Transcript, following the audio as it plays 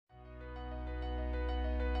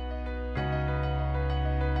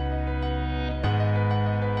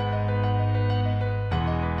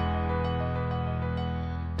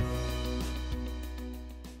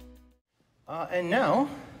And now,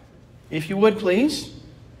 if you would please,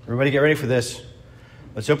 everybody get ready for this.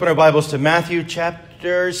 Let's open our Bibles to Matthew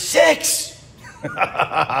chapter 6.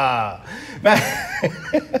 I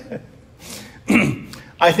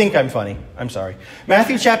think I'm funny. I'm sorry.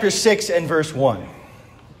 Matthew chapter 6 and verse 1.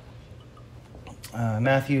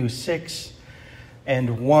 Matthew 6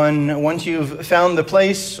 and 1. Once you've found the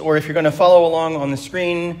place, or if you're going to follow along on the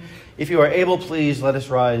screen, if you are able, please let us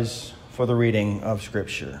rise for the reading of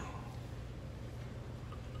Scripture.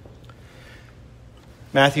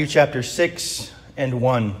 Matthew chapter 6 and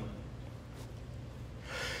 1.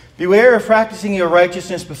 Beware of practicing your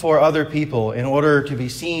righteousness before other people in order to be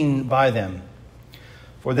seen by them,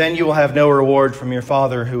 for then you will have no reward from your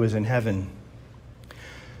Father who is in heaven.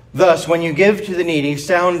 Thus, when you give to the needy,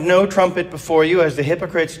 sound no trumpet before you, as the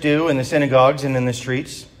hypocrites do in the synagogues and in the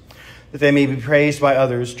streets, that they may be praised by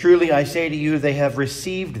others. Truly, I say to you, they have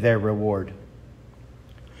received their reward.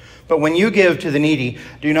 But when you give to the needy,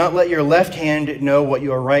 do not let your left hand know what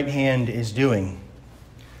your right hand is doing,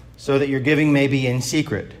 so that your giving may be in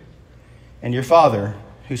secret, and your Father,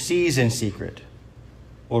 who sees in secret,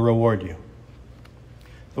 will reward you.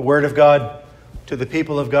 The word of God to the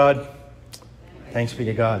people of God. Thanks be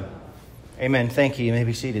to God. Amen. Thank you. You may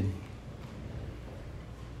be seated.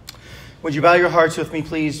 Would you bow your hearts with me,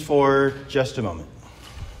 please, for just a moment?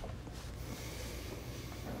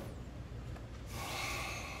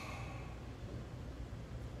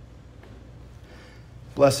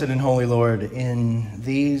 Blessed and holy Lord, in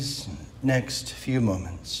these next few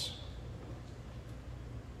moments,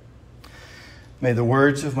 may the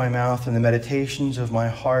words of my mouth and the meditations of my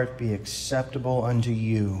heart be acceptable unto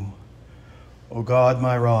you, O God,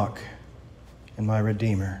 my rock and my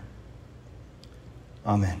Redeemer.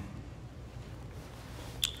 Amen.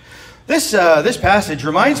 This passage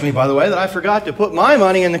reminds me, by the way, that I forgot to put my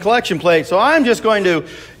money in the collection plate. So I'm just going to,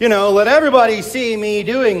 let everybody see me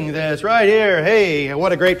doing this right here. Hey,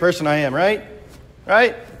 what a great person I am, right?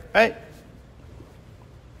 Right?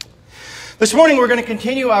 This morning we're going to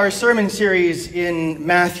continue our sermon series in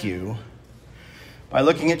Matthew by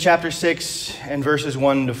looking at chapter 6 and verses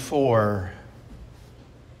 1 to 4.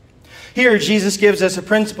 Here, Jesus gives us a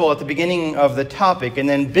principle at the beginning of the topic and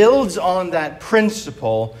then builds on that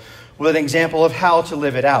principle with an example of how to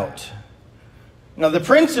live it out. Now, the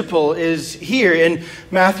principle is here in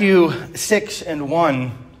Matthew 6 and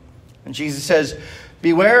 1. And Jesus says,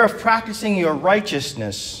 beware of practicing your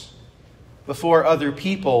righteousness before other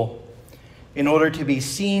people in order to be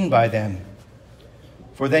seen by them,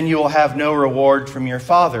 for then you will have no reward from your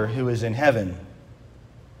Father who is in heaven.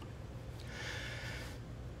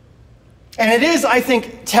 And it is, I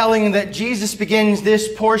think, telling that Jesus begins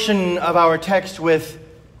this portion of our text with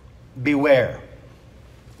beware.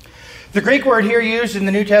 The Greek word here used in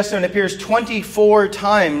the New Testament appears 24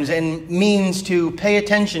 times and means to pay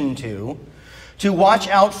attention to watch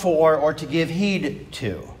out for, or to give heed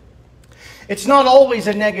to. It's not always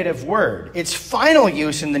a negative word. Its final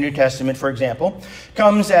use in the New Testament, for example,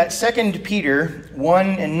 comes at 2 Peter 1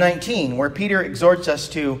 and 19, where Peter exhorts us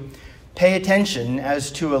to pay attention as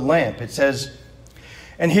to a lamp. It says,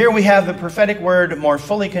 and here we have the prophetic word more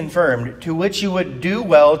fully confirmed, to which you would do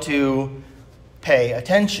well to pay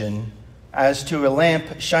attention as to a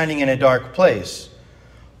lamp shining in a dark place,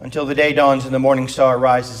 until the day dawns and the morning star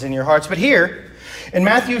rises in your hearts. But here, in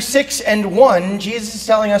Matthew 6 and 1, Jesus is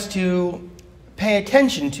telling us to pay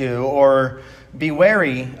attention to, or be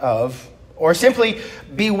wary of, or simply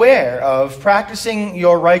beware of practicing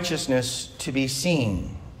your righteousness to be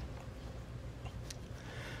seen.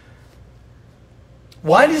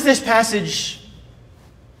 Why does this passage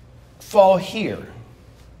fall here?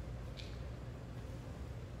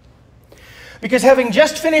 Because having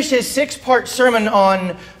just finished his 6-part sermon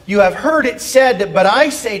on "You have heard it said, but I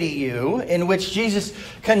say to you," in which Jesus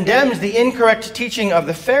condemns the incorrect teaching of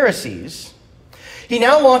the Pharisees, he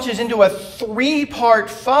now launches into a 3-part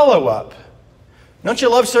follow-up. Don't you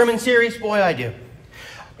love sermon series? Boy, I do.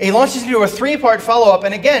 He launches into a 3-part follow-up,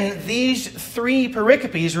 and again, these 3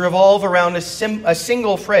 pericopes revolve around a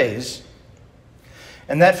single phrase.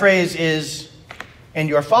 And that phrase is, and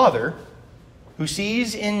your Father, who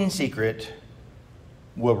sees in secret,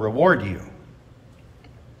 will reward you.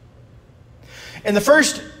 In the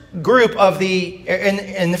first group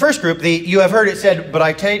the "you have heard it said, but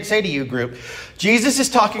I say to you" group, Jesus is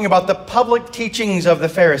talking about the public teachings of the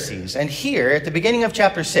Pharisees. And here, at the beginning of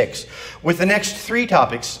chapter 6, with the next 3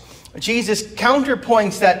 topics, Jesus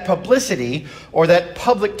counterpoints that publicity, or that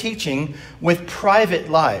public teaching, with private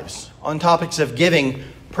lives on topics of giving,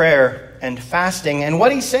 prayer, and fasting. And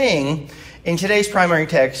what he's saying in today's primary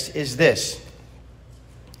text is this: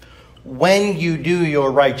 when you do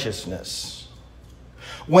your righteousness,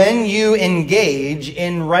 When you engage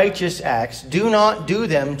in righteous acts, do not do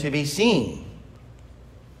them to be seen.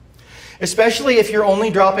 Especially if you're only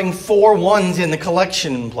dropping 4 ones in the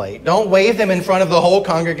collection plate. Don't wave them in front of the whole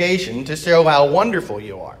congregation to show how wonderful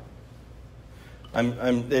you are.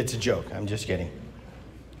 It's a joke. I'm just kidding.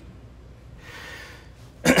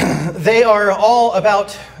 They are all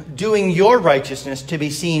about doing your righteousness to be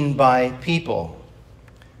seen by people.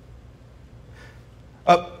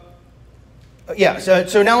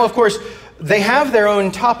 So now, of course, they have their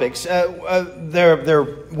own topics.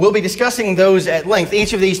 We'll be discussing those at length.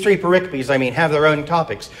 Each of these 3 pericopes, have their own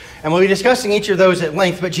topics. And we'll be discussing each of those at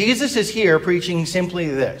length. But Jesus is here preaching simply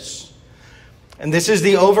this. And this is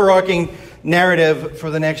the overarching narrative for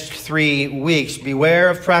the next 3 weeks. Beware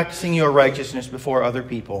of practicing your righteousness before other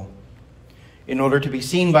people, in order to be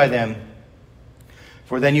seen by them.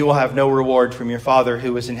 For then you will have no reward from your Father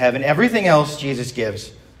who is in heaven. Everything else Jesus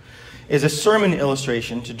gives is a sermon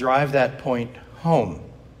illustration to drive that point home.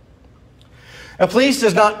 Now, please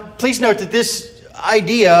note that this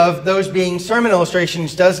idea of those being sermon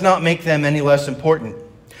illustrations does not make them any less important.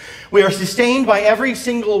 We are sustained by every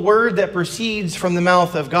single word that proceeds from the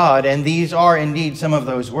mouth of God, and these are indeed some of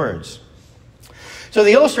those words. So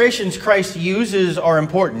the illustrations Christ uses are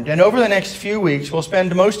important, and over the next few weeks we'll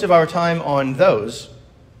spend most of our time on those.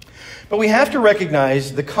 But we have to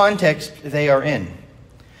recognize the context they are in.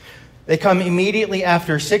 They come immediately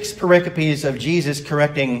after 6 pericopes of Jesus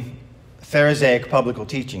correcting Pharisaic publical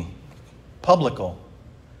teaching. Publical.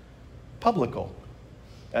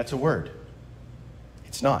 That's a word.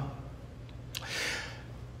 It's not.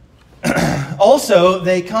 Also,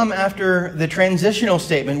 they come after the transitional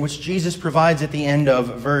statement which Jesus provides at the end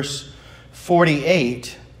of verse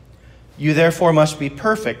 48. You therefore must be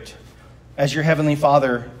perfect as your heavenly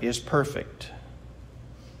Father is perfect.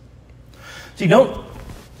 See,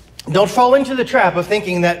 don't fall into the trap of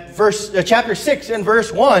thinking that chapter 6 and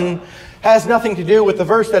verse 1 has nothing to do with the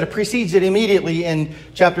verse that precedes it immediately in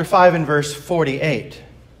chapter 5 and verse 48.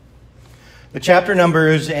 The chapter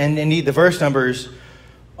numbers and indeed the verse numbers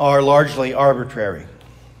are largely arbitrary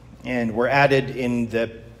and were added in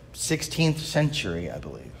the 16th century, I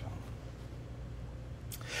believe.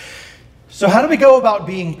 So how do we go about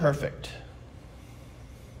being perfect?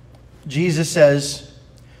 Jesus says,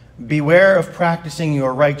 beware of practicing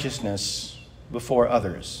your righteousness before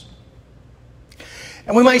others.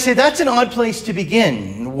 And we might say, that's an odd place to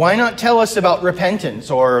begin. Why not tell us about repentance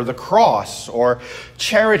or the cross or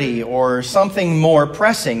charity or something more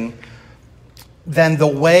pressing than the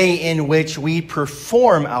way in which we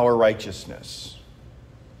perform our righteousness?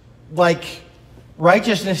 Like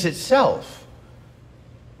righteousness itself.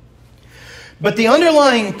 But the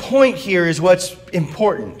underlying point here is what's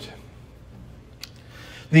important.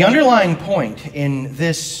 The underlying point in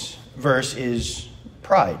this verse is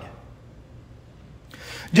pride.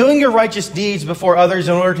 Doing your righteous deeds before others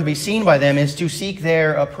in order to be seen by them is to seek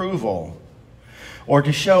their approval or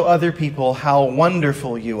to show other people how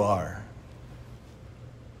wonderful you are.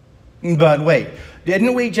 But wait,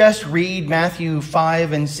 didn't we just read Matthew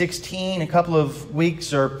 5 and 16 a couple of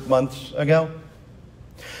weeks or months ago?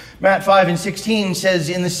 Matt 5 and 16 says,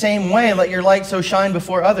 in the same way, let your light so shine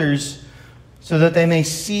before others so that they may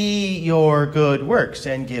see your good works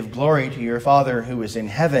and give glory to your Father who is in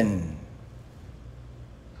heaven.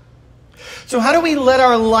 So how do we let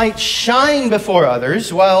our light shine before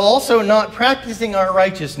others while also not practicing our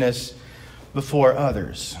righteousness before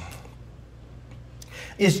others?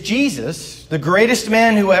 Is Jesus, the greatest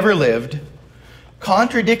man who ever lived,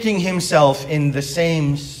 contradicting himself in the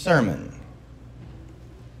same sermon?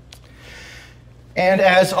 And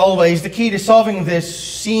as always, the key to solving this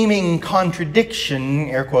seeming contradiction,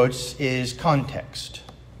 air quotes, is context.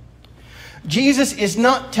 Jesus is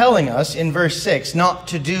not telling us in verse 6 not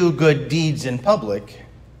to do good deeds in public.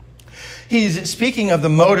 He's speaking of the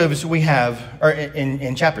motives we have, or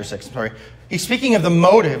in chapter 6, He's speaking of the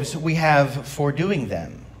motives we have for doing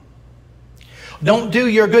them. Don't do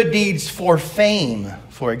your good deeds for fame,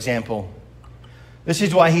 for example. This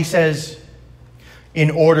is why he says, in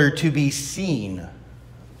order to be seen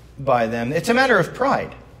by them. It's a matter of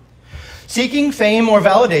pride. Seeking fame or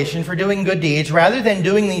validation for doing good deeds rather than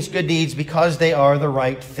doing these good deeds because they are the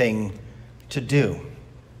right thing to do.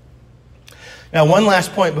 Now, one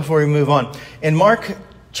last point before we move on. In Mark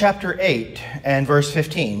chapter 8 and verse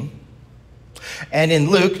 15, and in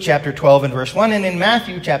Luke chapter 12 and verse 1, and in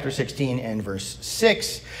Matthew chapter 16 and verse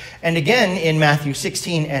 6, and again in Matthew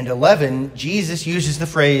 16 and 11, Jesus uses the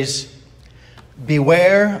phrase,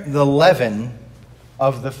 beware the leaven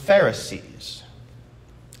of the Pharisees.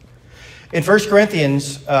 In 1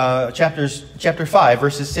 Corinthians chapter 5,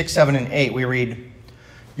 verses 6, 7, and 8, we read,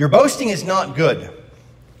 Your boasting is not good.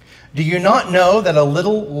 Do you not know that a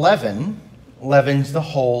little leaven leavens the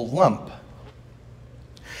whole lump?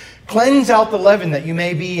 Cleanse out the leaven, that you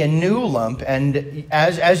may be a new lump, and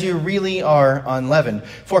as you really are unleavened.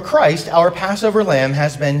 For Christ, our Passover lamb,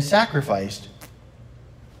 has been sacrificed.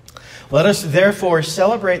 Let us therefore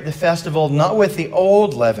celebrate the festival not with the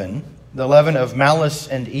old leaven, the leaven of malice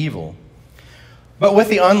and evil, but with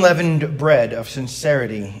the unleavened bread of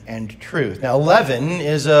sincerity and truth. Now, leaven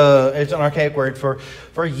is it's an archaic word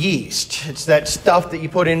for yeast. It's that stuff that you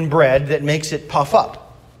put in bread that makes it puff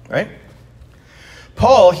up, right?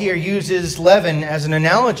 Paul here uses leaven as an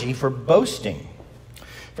analogy for boasting,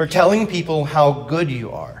 for telling people how good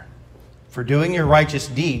you are, for doing your righteous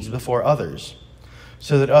deeds before others,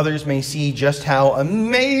 so that others may see just how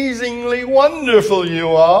amazingly wonderful you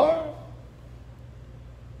are.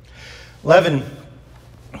 Leaven,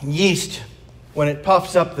 yeast, when it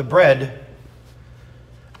puffs up the bread,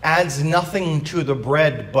 adds nothing to the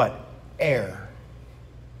bread but air.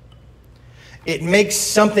 It makes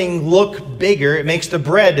something look bigger. It makes the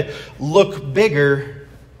bread look bigger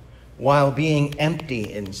while being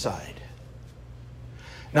empty inside.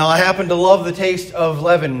 Now, I happen to love the taste of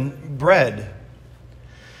leavened bread,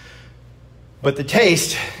 but the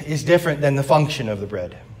taste is different than the function of the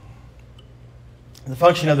bread. The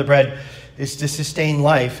function of the bread is to sustain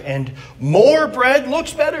life, and more bread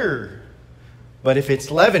looks better. But if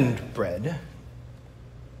it's leavened bread,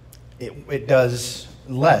 it does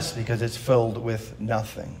less because it's filled with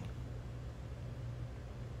nothing.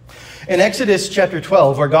 In Exodus chapter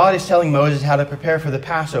 12, where God is telling Moses how to prepare for the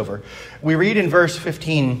Passover, we read in verse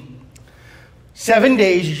 15, 7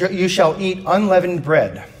 days you shall eat unleavened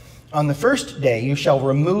bread. On the first day you shall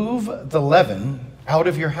remove the leaven out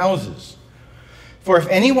of your houses. For if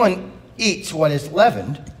anyone eats what is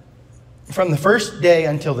leavened from the first day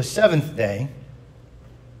until the seventh day,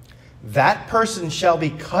 that person shall be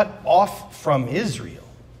cut off from Israel.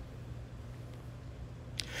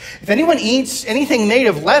 If anyone eats anything made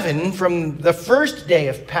of leaven from the first day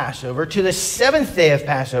of Passover to the seventh day of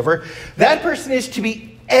Passover, that person is to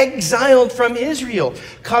be exiled from Israel,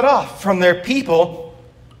 cut off from their people,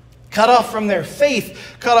 cut off from their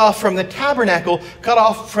faith, cut off from the tabernacle, cut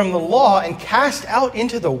off from the law, and cast out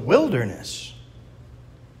into the wilderness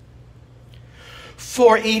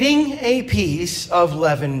for eating a piece of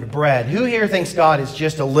leavened bread. Who here thinks God is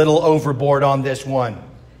just a little overboard on this one?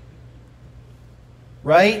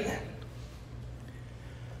 Right?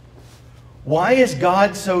 Why is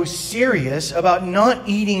God so serious about not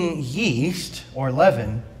eating yeast or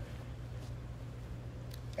leaven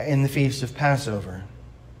in the feast of Passover?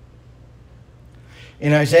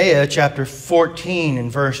 In Isaiah chapter 14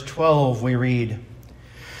 and verse 12 we read,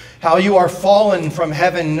 "How you are fallen from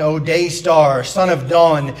heaven, O day star, son of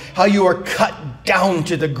dawn, how you are cut down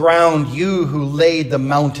to the ground, you who laid the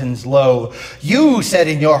mountains low. You said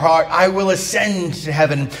in your heart, I will ascend to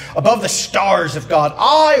heaven above the stars of God.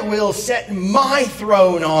 I will set my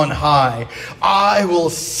throne on high. I will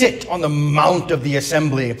sit on the mount of the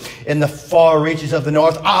assembly in the far reaches of the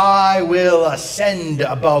north. I will ascend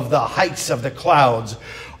above the heights of the clouds.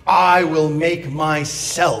 I will make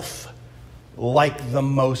myself like the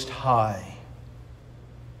Most High."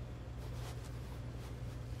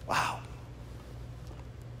 Wow.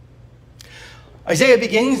 Isaiah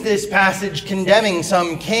begins this passage condemning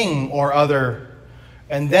some king or other,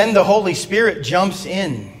 and then the Holy Spirit jumps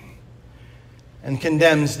in and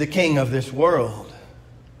condemns the king of this world.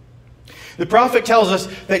 The prophet tells us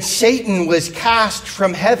that Satan was cast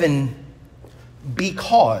from heaven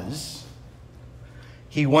because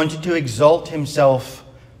he wanted to exalt himself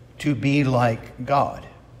to be like God.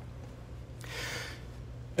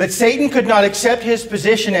 That Satan could not accept his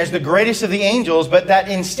position as the greatest of the angels, but that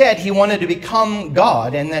instead he wanted to become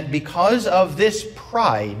God, and that because of this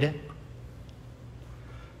pride,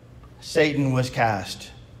 Satan was cast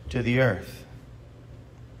to the earth.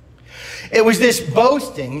 It was this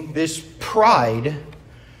boasting, this pride,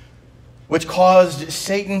 which caused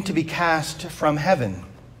Satan to be cast from heaven.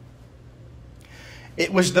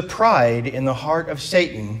 It was the pride in the heart of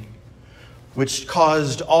Satan which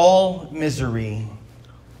caused all misery,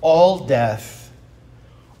 all death,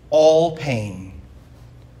 all pain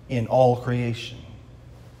in all creation.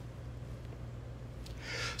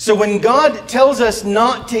 So when God tells us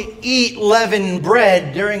not to eat leavened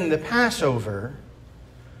bread during the Passover,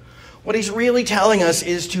 what he's really telling us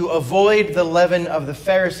is to avoid the leaven of the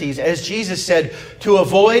Pharisees. As Jesus said, to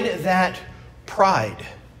avoid that pride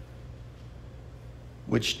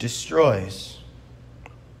which destroys.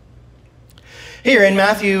 Here in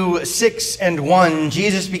Matthew 6 and 1,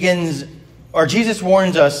 Jesus begins Or Jesus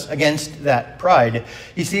warns us against that pride.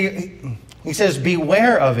 He says,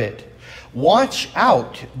 beware of it. Watch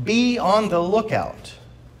out. Be on the lookout.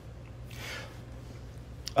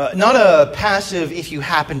 Not a passive, if you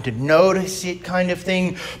happen to notice it kind of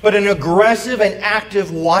thing, but an aggressive and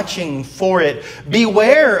active watching for it.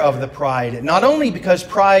 Beware of the pride, not only because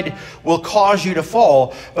pride will cause you to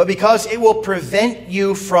fall, but because it will prevent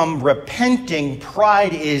you from repenting.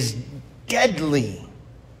 Pride is deadly.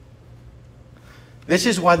 This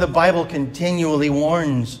is why the Bible continually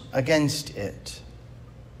warns against it.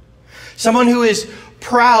 Someone who is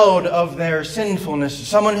proud of their sinfulness,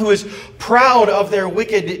 someone who is proud of their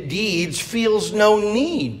wicked deeds, feels no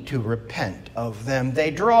need to repent of them. They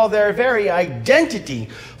draw their very identity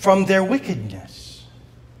from their wickedness.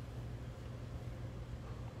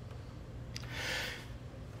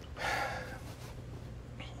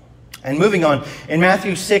 And moving on, in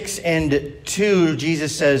Matthew 6:2,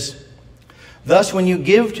 Jesus says, "Thus when you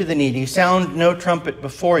give to the needy, sound no trumpet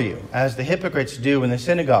before you, as the hypocrites do in the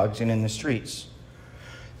synagogues and in the streets,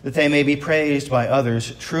 that they may be praised by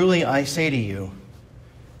others. Truly I say to you,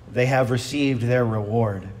 they have received their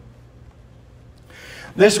reward."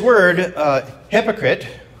 This word, hypocrite,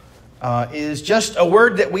 is just a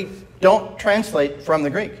word that we don't translate from the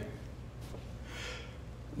Greek.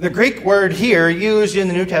 The Greek word here used in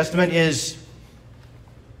the New Testament is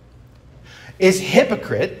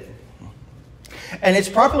hypocrite, and it's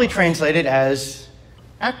properly translated as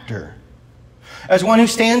actor, as one who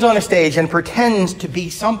stands on a stage and pretends to be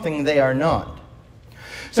something they are not.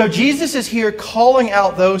 So Jesus is here calling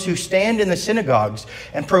out those who stand in the synagogues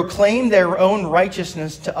and proclaim their own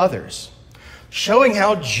righteousness to others, showing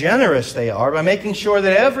how generous they are by making sure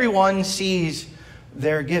that everyone sees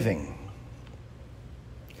their giving.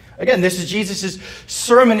 Again, this is Jesus'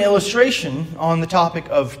 sermon illustration on the topic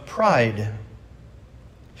of pride.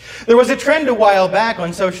 There was a trend a while back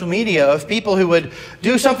on social media of people who would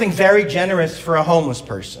do something very generous for a homeless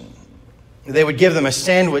person. They would give them a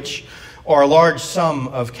sandwich or a large sum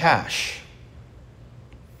of cash.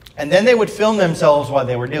 And then they would film themselves while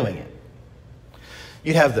they were doing it.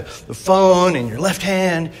 You'd have the phone in your left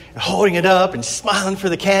hand, holding it up and smiling for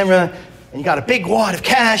the camera, and you got a big wad of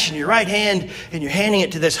cash in your right hand, and you're handing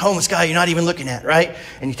it to this homeless guy you're not even looking at, right?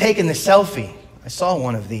 And you're taking the selfie. I saw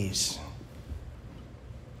one of these.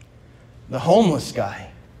 The homeless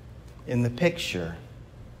guy in the picture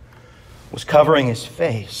was covering his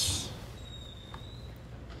face.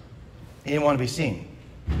 He didn't want to be seen.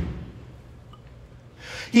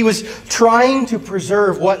 He was trying to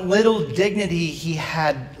preserve what little dignity he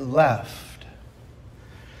had left.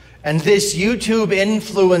 And this YouTube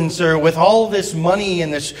influencer with all this money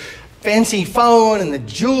and this fancy phone and the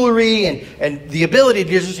jewelry and the ability to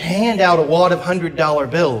just hand out a wad of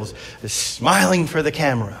 $100 bills is smiling for the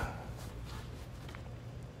camera.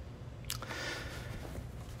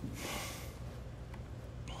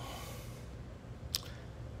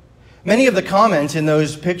 Many of the comments in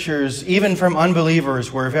those pictures, even from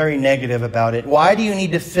unbelievers, were very negative about it. Why do you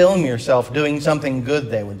need to film yourself doing something good,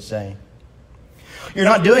 they would say. You're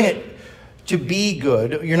not doing it to be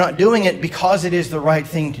good. You're not doing it because it is the right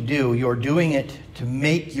thing to do. You're doing it to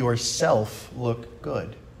make yourself look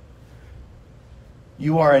good.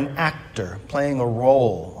 You are an actor playing a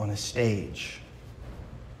role on a stage,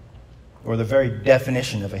 or the very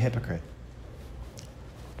definition of a hypocrite.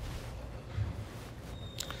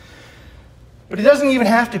 But it doesn't even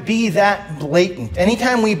have to be that blatant.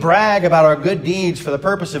 Anytime we brag about our good deeds for the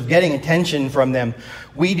purpose of getting attention from them,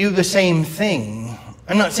 we do the same thing.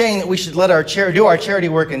 I'm not saying that we should let do our charity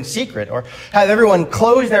work in secret or have everyone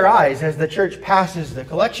close their eyes as the church passes the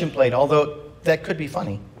collection plate, although that could be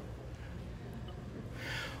funny.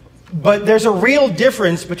 But there's a real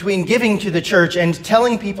difference between giving to the church and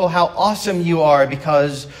telling people how awesome you are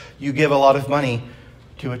because you give a lot of money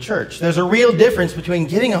to a church. There's a real difference between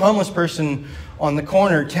giving a homeless person on the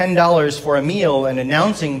corner $10 for a meal and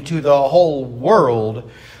announcing to the whole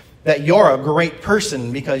world that you're a great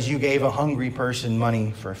person because you gave a hungry person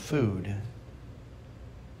money for food.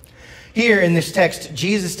 Here in this text,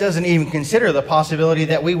 Jesus doesn't even consider the possibility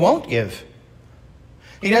that we won't give.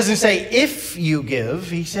 He doesn't say if you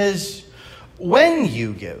give, he says when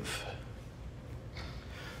you give.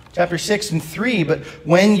 Chapter 6:3, but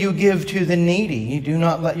when you give to the needy, do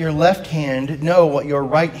not let your left hand know what your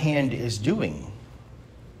right hand is doing.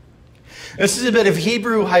 This is a bit of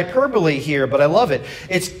Hebrew hyperbole here, but I love it.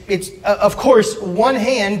 It's of course, one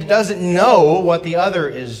hand doesn't know what the other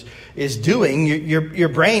is doing. Your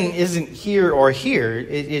brain isn't here or here.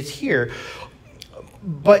 It's here.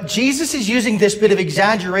 But Jesus is using this bit of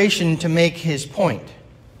exaggeration to make his point.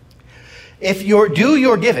 If you do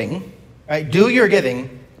your giving, Right? Do your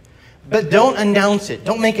giving, but don't announce it.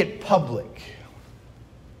 Don't make it public.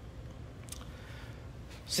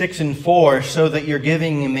 6 and 4, so that your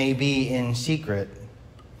giving may be in secret,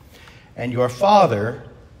 and your Father,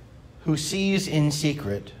 who sees in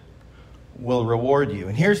secret, will reward you.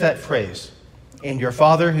 And here's that phrase, and your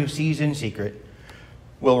Father who sees in secret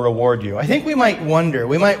will reward you. I think we might wonder,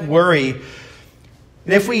 we might worry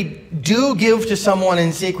that if we do give to someone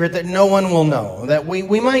in secret that no one will know, that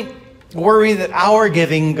we might worry that our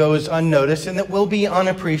giving goes unnoticed and that we'll be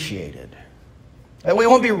unappreciated. That we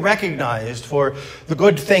won't be recognized for the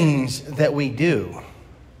good things that we do.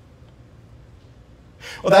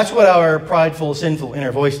 Well, that's what our prideful, sinful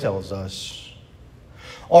inner voice tells us.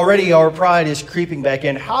 Already our pride is creeping back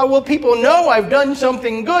in. How will people know I've done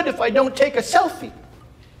something good if I don't take a selfie?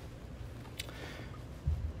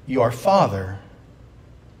 Your Father,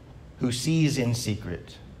 who sees in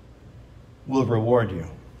secret, will reward you.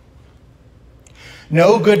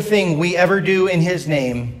 No good thing we ever do in His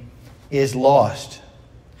name is lost.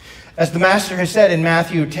 As the Master has said in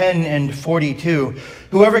Matthew 10 and 42,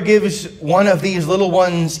 whoever gives one of these little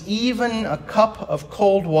ones even a cup of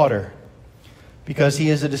cold water, because he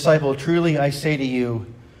is a disciple, truly I say to you,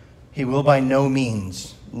 he will by no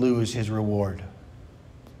means lose his reward.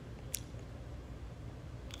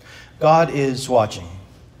 God is watching.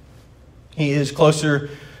 He is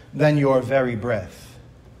closer than your very breath.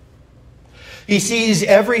 He sees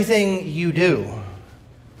everything you do.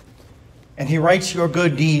 And He writes your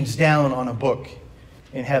good deeds down on a book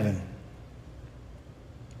in heaven.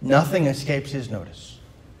 Nothing escapes His notice.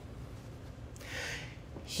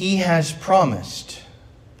 He has promised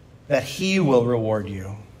that He will reward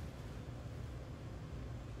you.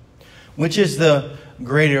 Which is the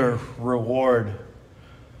greater reward?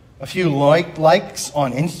 A few likes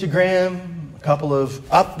on Instagram, a couple of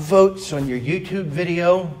upvotes on your YouTube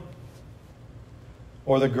video,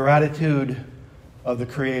 or the gratitude of the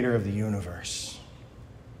Creator of the universe?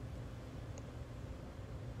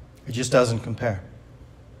 It just doesn't compare.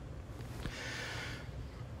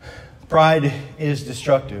 Pride is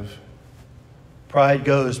destructive. Pride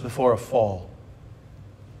goes before a fall.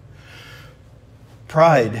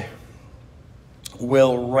 Pride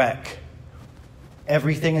will wreck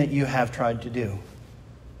everything that you have tried to do.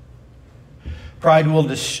 Pride will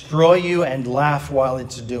destroy you and laugh while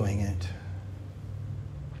it's doing it.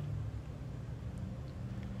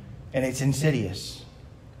 And it's insidious.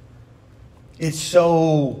 It's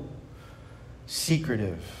so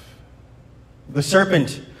secretive. The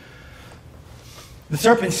serpent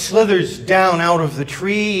slithers down out of the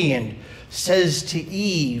tree and says to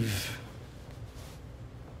Eve,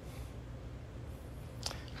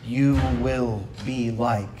 "You will be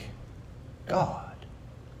like God.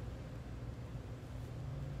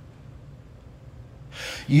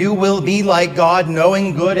 You will be like God,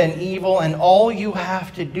 knowing good and evil, and all you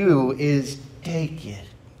have to do is take it.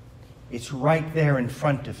 It's right there in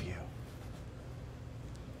front of you."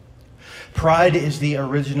 Pride is the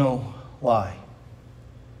original lie.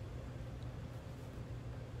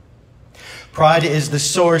 Pride is the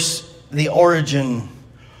source, the origin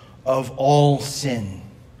of all sin,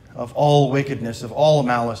 of all wickedness, of all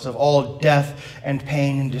malice, of all death and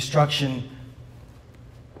pain and destruction.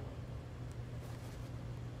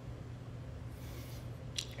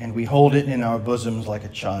 And we hold it in our bosoms like a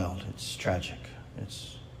child. It's tragic.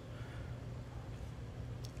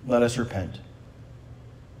 Let us repent.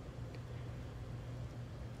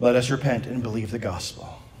 Let us repent and believe the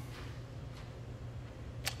gospel.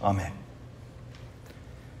 Amen.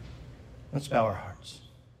 Let's bow our hearts.